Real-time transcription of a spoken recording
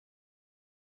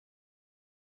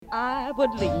I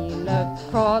would lean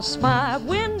across my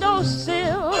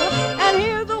windowsill and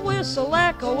hear the whistle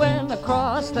echoing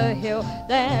across the hill.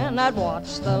 Then I'd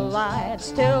watch the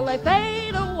lights till they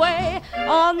fade away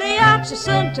on the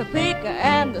Atchison, Topeka,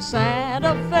 and the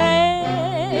Santa Fe.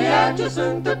 The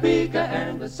Atchison, Topeka,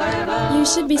 and the Santa Fe. You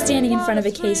should be standing in front of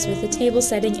a case with a table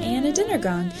setting and a dinner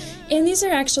gong. And these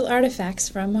are actual artifacts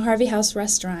from Harvey House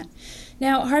Restaurant.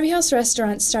 Now, Harvey House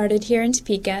Restaurant started here in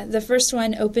Topeka. The first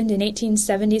one opened in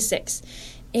 1876.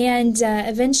 And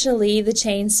eventually the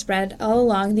chain spread all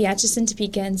along the Atchison,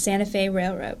 Topeka, and Santa Fe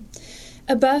Railroad.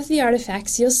 Above the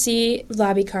artifacts, you'll see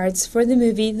lobby cards for the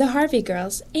movie The Harvey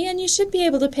Girls, and you should be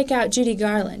able to pick out Judy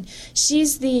Garland.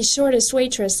 She's the shortest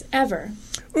waitress ever.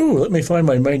 Ooh, let me find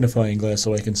my magnifying glass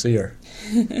so I can see her.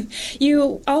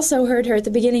 You also heard her at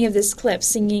the beginning of this clip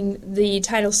singing the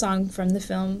title song from the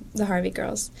film The Harvey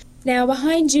Girls. Now,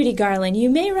 behind Judy Garland, you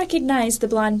may recognize the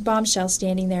blonde bombshell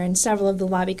standing there in several of the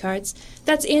lobby cards.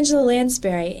 That's Angela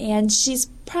Lansbury, and she's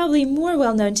probably more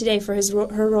well-known today for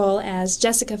her role as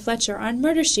Jessica Fletcher on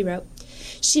Murder, She Wrote.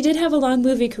 She did have a long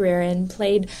movie career and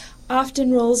played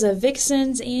often roles of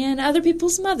vixens and other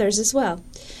people's mothers as well.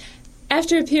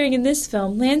 After appearing in this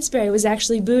film, Lansbury was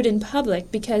actually booed in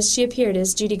public because she appeared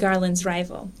as Judy Garland's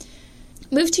rival.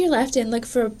 Move to your left and look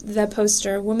for the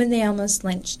poster, Woman They Almost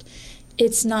Lynched.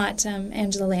 It's not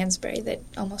Angela Lansbury that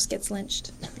almost gets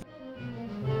lynched.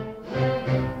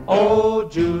 Oh,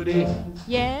 Judy,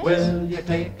 Yes? will you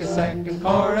take a second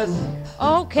chorus?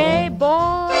 Okay,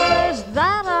 boys,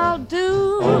 that I'll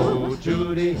do. Oh,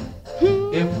 Judy,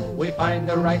 if we find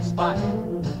the right spot,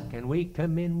 can we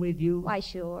come in with you? Why,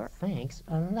 sure. Thanks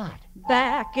a lot.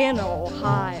 Back in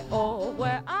Ohio,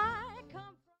 where I